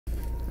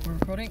We're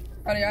recording.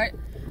 Radio.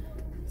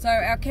 So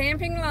our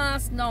camping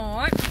last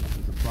night,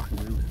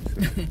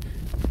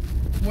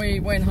 we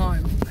went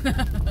home.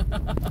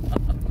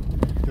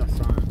 Just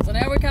saying. So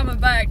now we're coming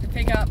back to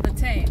pick up the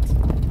tent.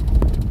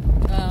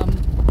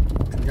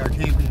 Can go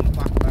camping in the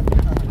fucking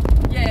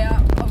backyard.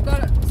 Yeah, I've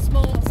got it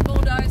small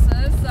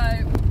doses. So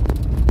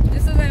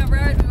this is our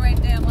road we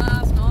went down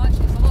last night.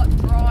 She's a lot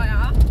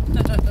drier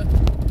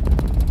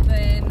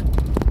than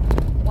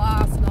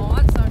last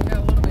night, so I can go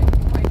a little bit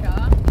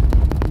quicker.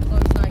 As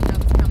long as no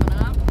guns coming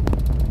up.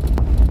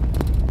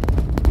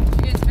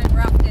 She gets a bit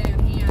rough down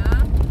here.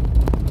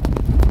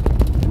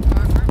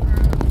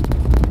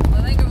 I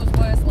think it was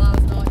worse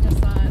last night, just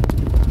saying.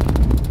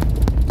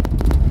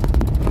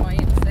 Am I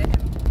in a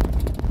second?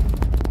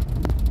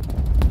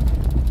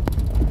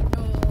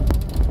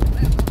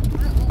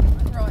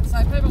 Right, so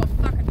people have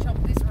fucking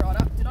chopped this right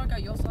up. Did I go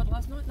your side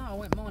last night? No, I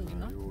went mine,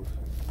 didn't I? Yours.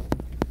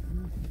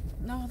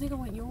 No, I think I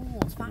went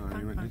yours. Fuck, No,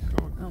 fuck, you went fuck. this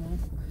side. Oh well.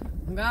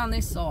 I'm going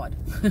this side.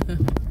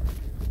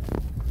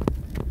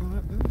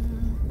 Right,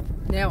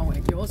 now I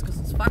went yours because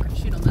it's fucking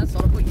shit on that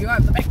side. I put you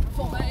over the back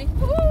before me.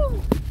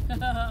 Woo!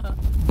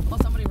 Oh,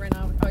 somebody ran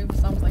over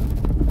something.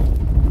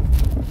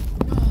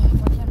 Oh,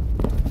 fuck yeah.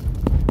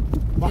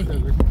 Fuck that,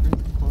 Rick.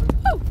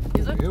 Oh,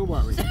 is it? Hell,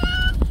 worry.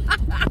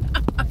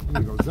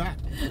 There goes that.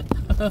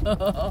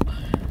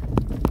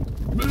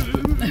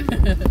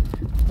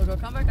 Look, I'll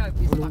come back over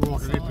this I look like an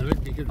fucking side.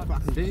 epileptic at a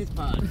fucking dance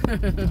party.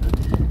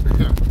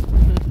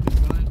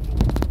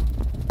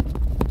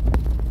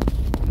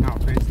 No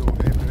offence to all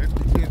the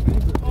epileptics out there,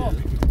 but Oh,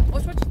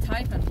 watch what you're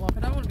taping. Like, I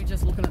don't want to be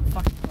just looking at the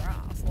fucking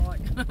grass.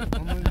 Like,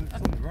 I mean, it's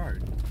on the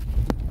road.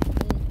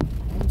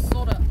 I'm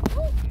sort of.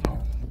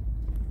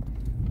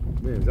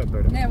 Yeah, is that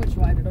better? Now which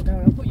way did I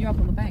go? I'll put you up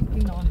on the bank,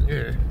 didn't I?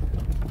 Yeah.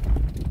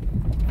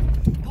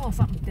 Oh,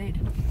 something's dead.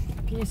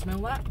 Can you smell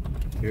that?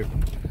 Yep.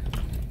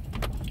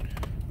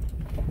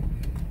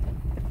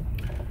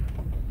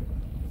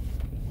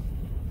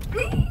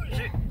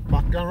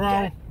 Fuck and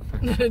roll.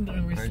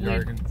 No, we Ain't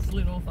joking.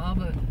 slid off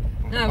of it.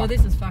 No, well,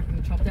 this is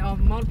fucking chopped out.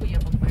 I might put you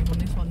up on the bank on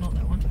this one, not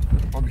that one.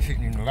 I'll be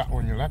sitting in the lap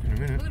on your lap in a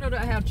minute. Look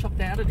at how chopped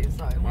out it is,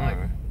 though. Like,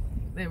 Oh.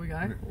 there we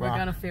go. We're Wow.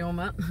 going to film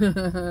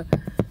it.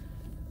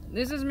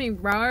 This is me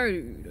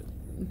road.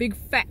 Big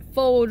fat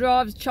four-wheel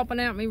drive's chopping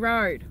out me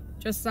road.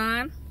 Just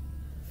saying.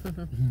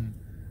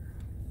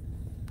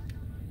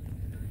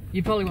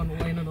 You probably want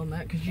to lean it on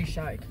that because you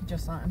shake.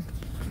 Just saying.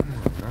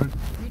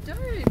 You do,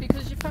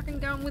 because you're fucking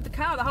going with the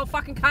car. The whole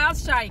fucking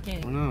car's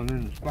shaking. I know, and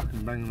then it's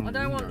fucking banging on I the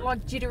don't window. want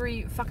like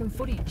jittery fucking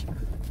footage.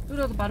 Look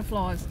at all the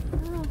butterflies.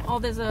 Oh,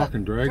 there's a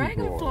Fucking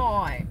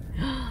dragonfly.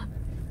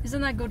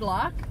 Isn't that good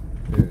luck?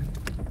 Yeah.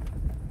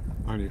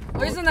 Only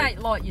Or isn't that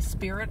like your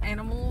spirit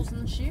animals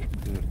and shit?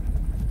 Yeah.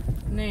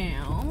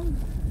 Now,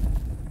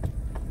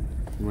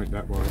 You went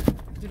that way.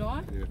 did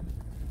I? Yeah.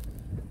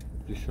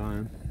 Just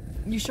saying.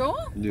 You sure?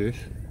 Yes.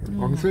 I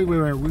can see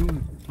where our wheels.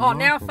 Oh,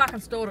 now I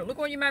fucking stored it. Look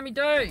what you made me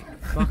do.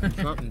 Fucking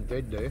something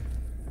dead there.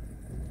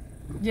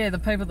 Yeah, the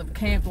people that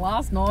camped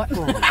last night.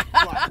 Oh,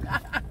 fuck.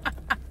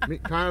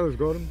 Mick Taylor's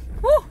got him.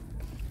 Woo!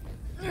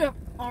 Yep,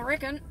 I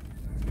reckon.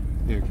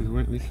 Yeah, because we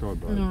went this side,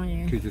 bro. Oh,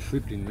 yeah. Because you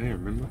slipped in there,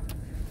 remember?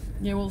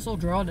 Yeah, well, it's all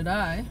dry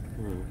today.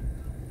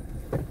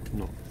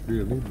 Not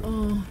really, but...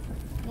 Oh,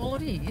 well,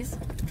 it is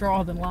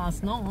drier than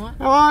last night.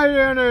 How are you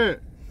in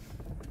it?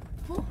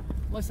 Whew,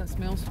 at least that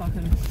smells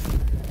fucking.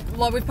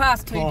 Like we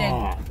passed two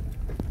dead.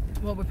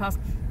 Well, we passed.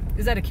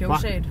 Is that a kill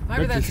shed?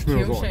 Maybe that that's just a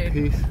kill smells like shed.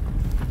 piss.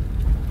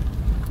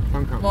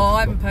 Well, I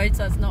haven't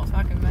pizza. It's not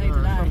fucking me today.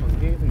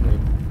 Someone's camping there.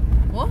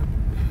 What?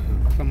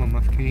 Someone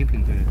must camp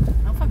in there.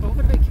 Oh fuck! It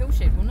could be a kill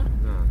shed, wouldn't it?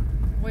 No.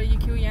 Where you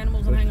kill your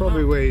animals and That's hang them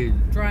probably up. where you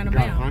Drain 'em go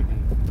out.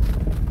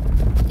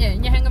 hunting. Yeah,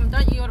 and you hang them.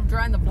 Don't you got to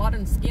drain the blood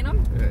and skin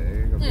them?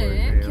 Yeah,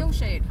 Yeah, kill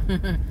shed.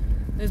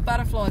 There's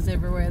butterflies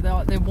everywhere.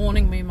 They're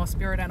warning me, my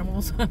spirit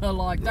animals.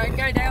 Like, don't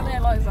go down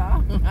there,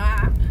 Loza.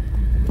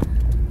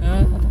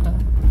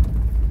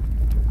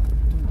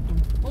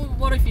 Well,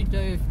 what if you do?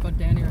 If you got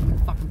down here and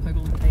fucking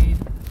people are dead?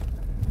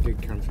 Dead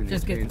cunts in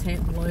Just the get the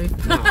tent and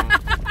leave. No,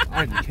 I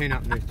had the tent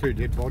up and there's two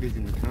dead bodies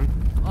in the cunt.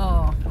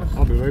 Oh.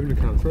 I'll be leaving the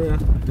cunt, see ya.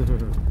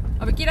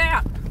 Oh, but get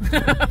out!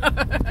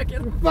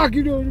 Get, What the fuck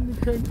you doing in the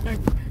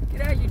cunt?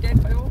 get out, you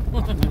dead people.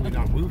 Fucking we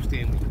done wolf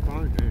stand with the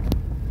phone, dude.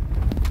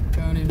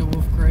 Going into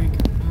Wolf Creek.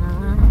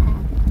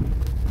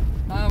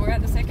 Oh, we're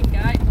at the second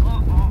gate.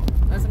 Oh,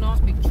 there's a nice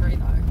big tree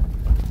though.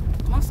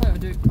 I must say I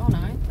do. Oh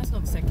no, that's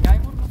not the second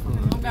gate. What am I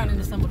fucking? I'm going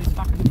into somebody's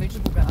fucking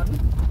vegetable garden.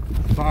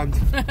 Buds.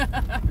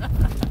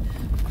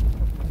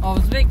 I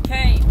was a bit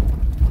keen.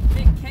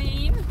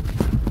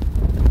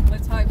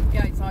 Let's hope the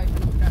gate's open.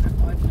 We don't have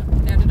to open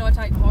it. Now, did I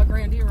take the high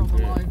ground here or the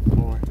low?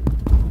 Boy.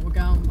 We're going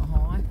on the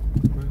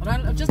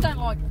high. I just don't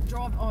like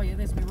drive. Oh yeah,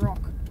 there's my rock.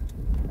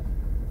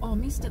 Oh, I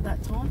missed it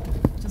that time.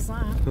 Just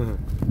saying.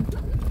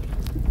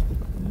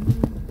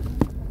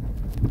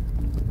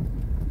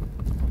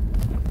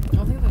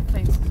 I think the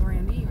fence is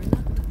around here, isn't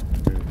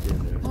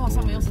it? Oh,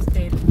 something else is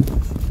dead.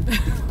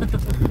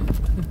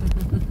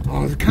 Oh,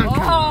 there's a cunt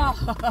coming. Oh!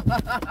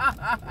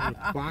 What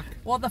the fuck?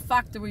 What the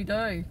fuck do we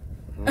do?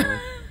 Oh.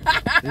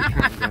 You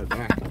can't go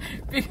back.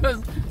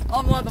 Because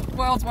I'm like the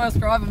world's worst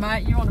driver,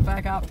 mate. You want to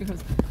back up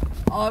because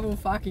I will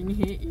fucking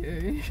hit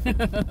you.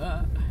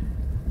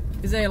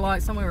 Is there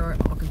like somewhere where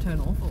I can turn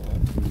off or?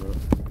 No.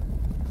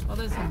 Oh,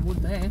 there's some wood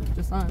there,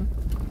 just saying.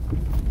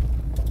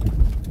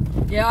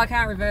 Yeah, I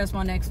can't reverse,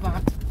 my neck's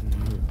fucked.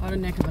 I had a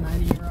neck of an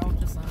 80-year-old,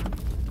 just saying.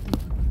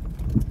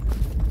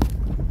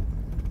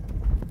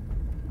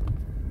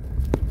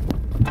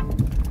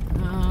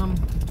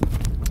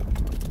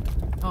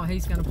 Oh,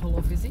 he's going to pull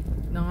off, is he?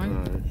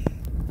 No.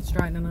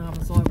 Straightening up.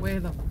 It's like, where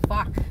the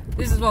fuck?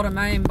 This is what I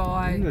mean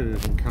by... I think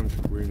there's some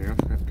comfortable house,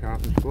 that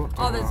parking spot.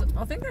 Oh,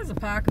 I think there's a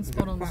parking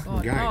spot on the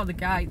side. Gate. Oh, the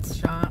gate's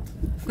shut.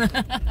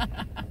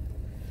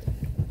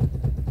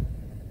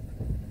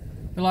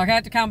 But like, I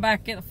had to come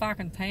back, get the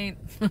fucking tent.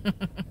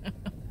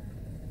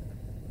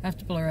 Have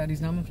to blur out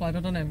his number plate. I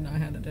don't even know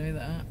how to do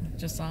that.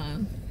 Just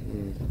saying.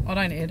 I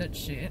don't edit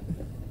shit.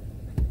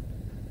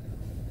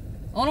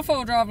 On a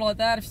four-wheel drive like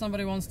that, if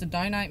somebody wants to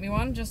donate me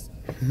one, just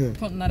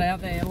putting that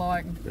out there.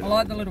 Like, I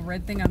like the little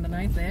red thing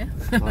underneath there.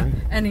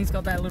 And he's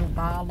got that little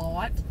bar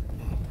light.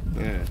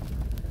 Yeah.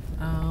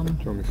 Do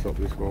you want me to stop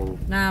this while...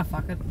 Nah,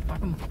 fuck it. Fuck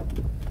him.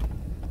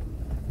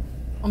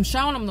 I'm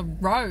showing him the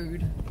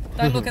road.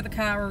 Don't look at the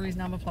car or his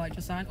number plate,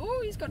 just saying,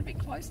 oh, he's got a bit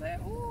close there.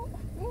 Ooh,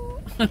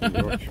 ooh.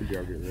 Right, should be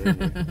able to get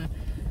around.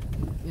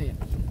 Yeah.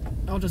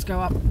 I'll just go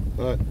up.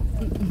 Right.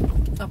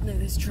 Up near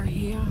this tree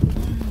here.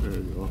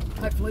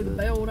 Hopefully the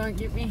bell don't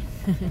get me.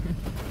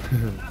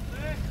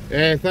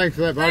 Yeah, thanks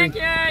for that, buddy. Thank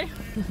you.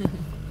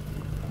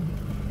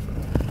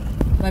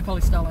 They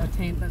probably stole our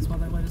tent, that's why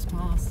they let us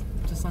pass.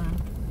 Just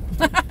saying.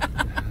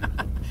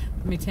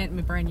 My tent,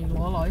 my brand new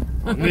Lolo.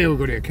 Now we've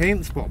got our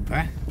camping spot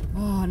back.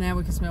 Oh, now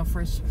we can smell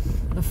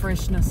the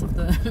freshness of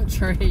the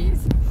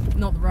trees,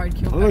 not the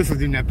roadkill. At least I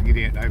didn't have to get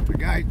out to open the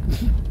gate.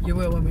 You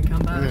will when we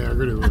come back. Yeah, I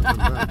really will.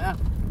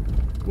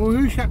 Well,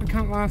 who shut the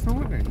cunt last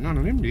night then? None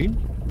of them did.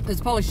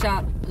 It's probably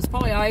shut. It's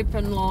probably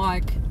open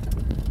like,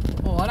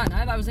 oh, I don't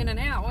know. They was in and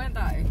out, weren't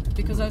they?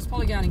 Because they was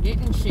probably going and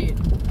getting shit,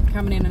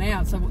 coming in and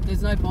out. So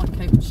there's no point in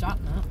keeping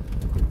shutting it.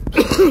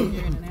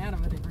 You're in and out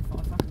of it every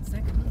 5 fucking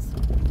seconds.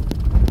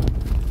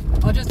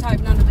 I just hope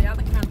none of the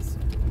other cunts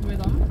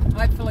with them.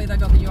 Hopefully they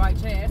got the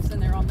UHFs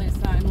and they're on there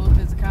saying, look,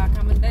 there's a car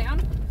coming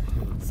down.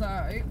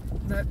 So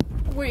that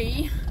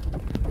we,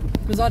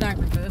 because I don't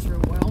reverse real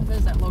well.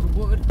 There's that log of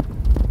wood.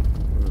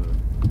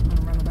 I'm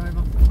gonna run it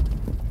over.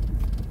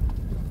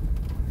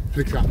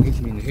 Flicks up, hits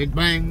me in the head,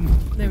 bang.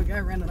 There we go,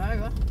 ran it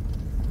over.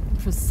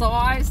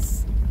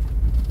 Precise.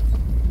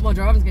 My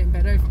driving's getting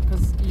better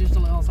because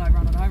usually I'll say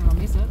run it over and I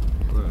miss it.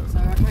 Yeah. So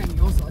I came to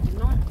your side,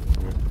 didn't I?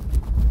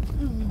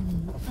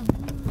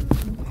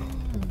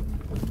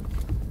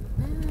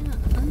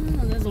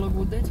 There's a lot of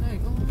wood there too.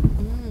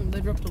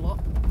 They dropped a lot.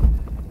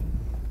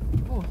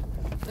 Oh,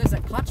 there's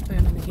that clutch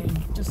burning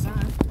again, just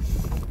saying.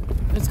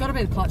 It's got to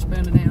be the clutch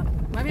burning out.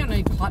 Maybe I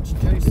need clutch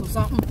juice or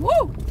something.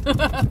 Woo!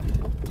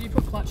 Do you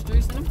put clutch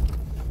juice in them?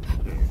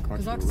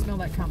 Because I can smell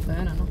that cunt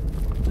burning.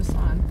 Just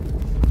saying.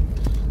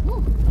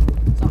 Woo!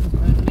 Something's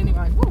burning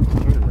anyway. Woo! I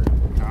don't know where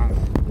cars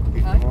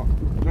get hot. I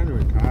don't know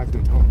where cars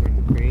get hot when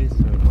the fans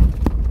turn on.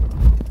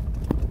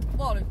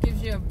 What? It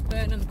gives you a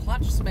burning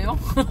clutch smell?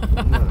 No,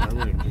 I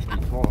mean just be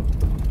hot.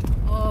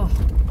 Oh.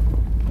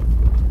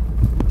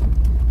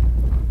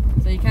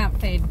 So you can't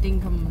fair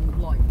dinkum,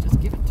 like, just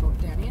give it to it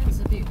down here. It's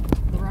a bit,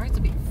 the road's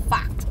a bit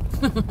fucked.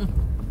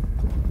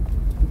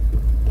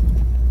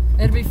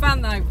 It'd be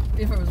fun though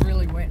if it was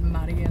really wet and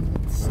muddy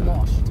and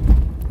sloshed,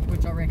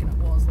 which I reckon it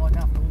was, like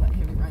after all that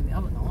heavy rain the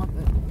other night,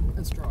 but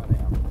it's dried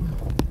out.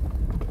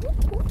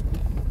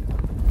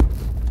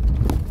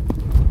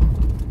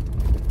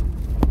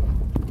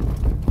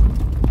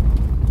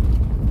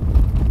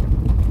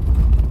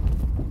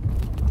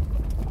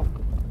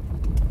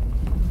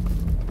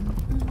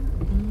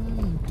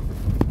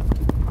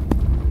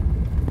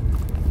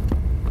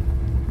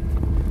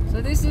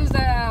 This is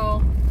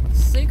our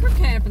secret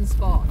camping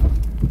spot.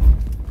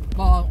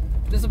 Well,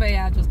 this will be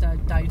just a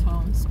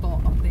daytime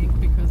spot, I think,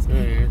 because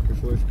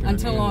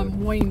until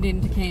I'm weaned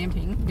into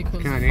camping,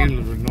 because can't handle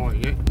it at night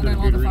yet. I don't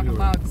like the fucking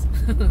bugs.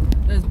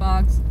 There's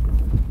bugs.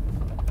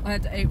 I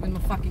had to eat with my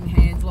fucking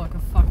hands like a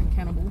fucking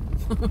cannibal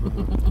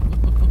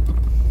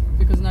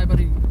because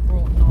nobody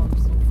brought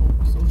knives or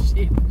forks or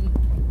shit.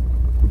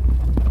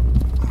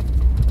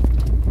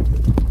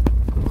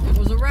 It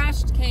was a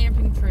rushed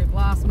camping trip,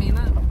 last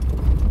minute.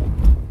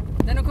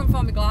 Then I couldn't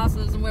find my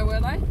glasses, and where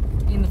were they?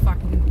 In the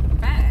fucking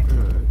bag.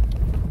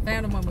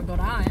 Found them when we got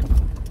home.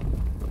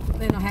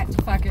 Then I had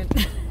to fucking...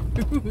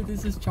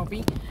 This is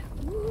choppy.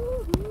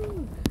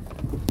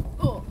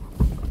 Oh.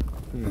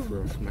 That's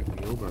where I smacked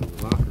the elbow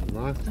the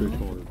last 2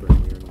 times.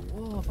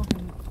 Oh,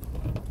 fucking...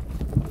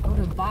 I would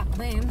have barked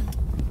then.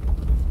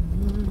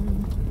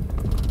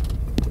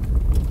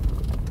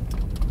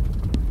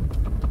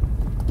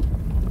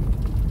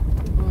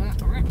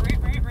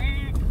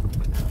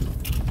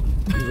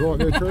 You right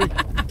there, Tree?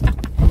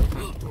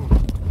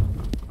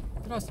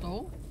 Did I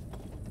stall?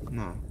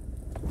 No.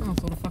 Oh, I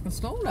thought I fucking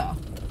stalled her.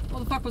 What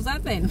the fuck was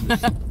that then?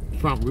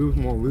 Front wheels,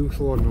 my wheel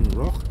sliding on the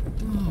rock.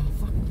 Oh,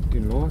 fucking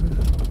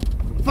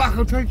license. Fuck,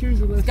 I'll try to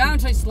use it. It's going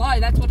too slow,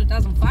 that's what it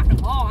doesn't fucking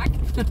like.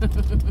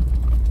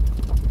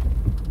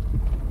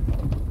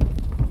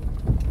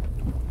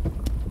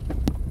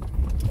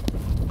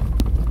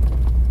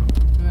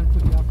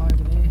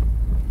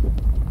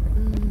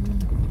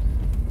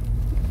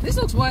 This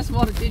looks worse than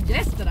what it did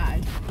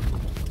yesterday.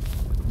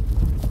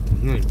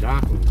 There's no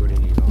dark one good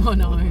in here. I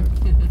know.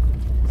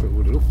 So it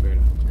would look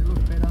better. It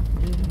looked better,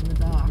 yeah, in the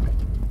dark.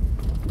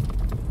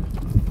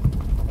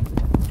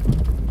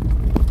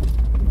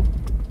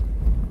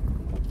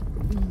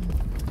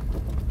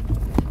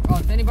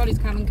 Right, if anybody's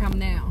coming, come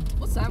now.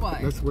 What's that way?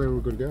 That's where we're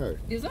going to go.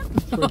 Is it?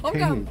 Where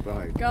I'm going.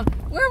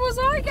 Where was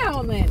I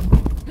going then?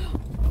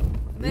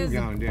 You're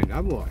going down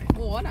that way.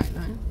 Oh, I don't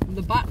know.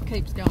 The butt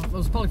keeps going. Well,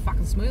 it's probably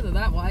fucking smoother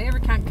that way.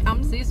 Every cunt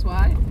comes this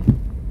way.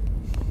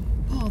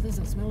 Oh, there's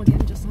that smell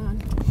again, just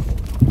saying.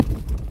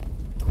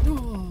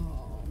 Oh.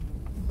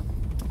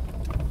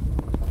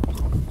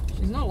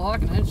 She's not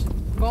liking it. She's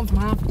gone from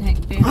half a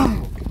tank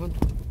down,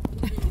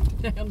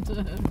 down to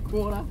a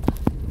quarter.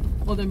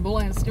 Well, then bull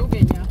ant's still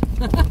getting you.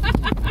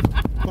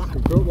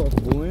 Fucking felt like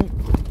a bull ant.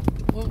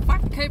 Well,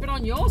 fucking keep it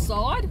on your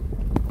side.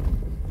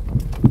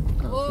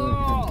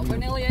 Oh, we're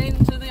nearly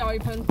into the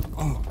open.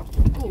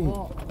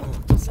 Oh,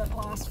 just that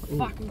last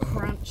fucking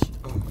crunch.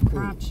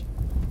 Crunch.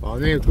 Oh,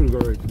 now it could have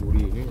got ready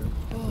toward here now.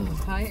 Oh,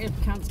 hey,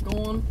 every cunt's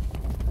gone.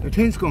 The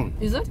tent's gone.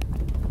 Is it?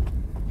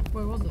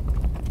 Where was it?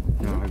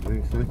 No, over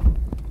there, see?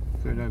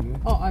 See it over there?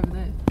 Oh, over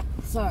there.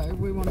 So,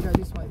 we want to go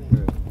this way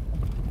then.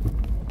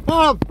 Yeah.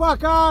 How the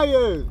fuck are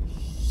you?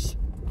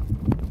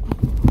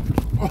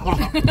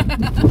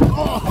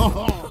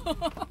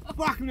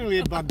 Fucking nearly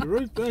above the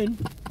roof then.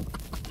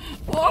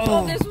 Oh, I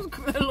thought this was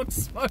good. It looks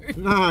smooth.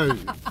 No,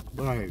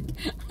 babe.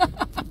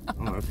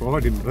 Oh, if I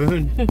didn't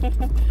burn.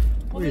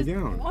 Where are you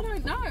going? I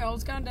don't know. I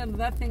was going down to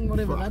that thing,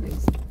 whatever that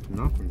is.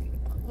 Nothing.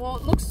 Well,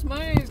 it looks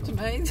smooth to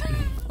me.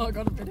 I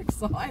got a bit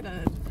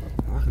excited.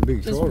 Fucking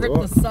big Just side, ripped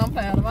right? the sump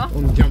out of her. I'm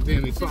gonna jump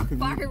down this She's fucking...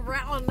 fucking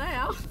rattling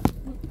now.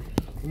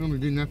 I normally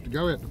didn't have to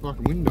go out the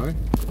fucking window.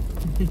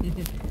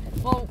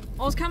 Well,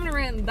 I was coming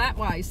around that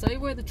way. See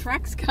where the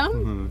tracks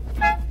come?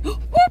 Hey,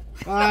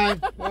 how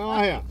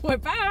are you? We're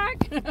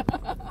back.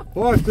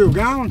 Oh, it's still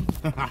going.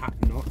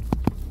 Not.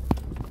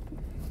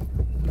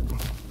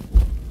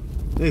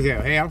 There's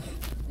our house.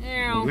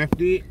 Yeah. We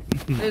left it.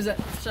 There's it.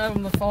 Show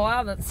them the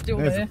fire that's still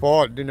There's there. the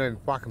fire. It didn't even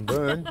fucking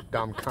burn.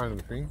 Dumb cunt of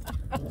the thing.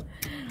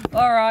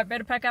 All right,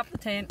 better pack up the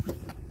tent.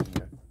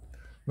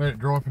 Let it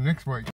dry for next week.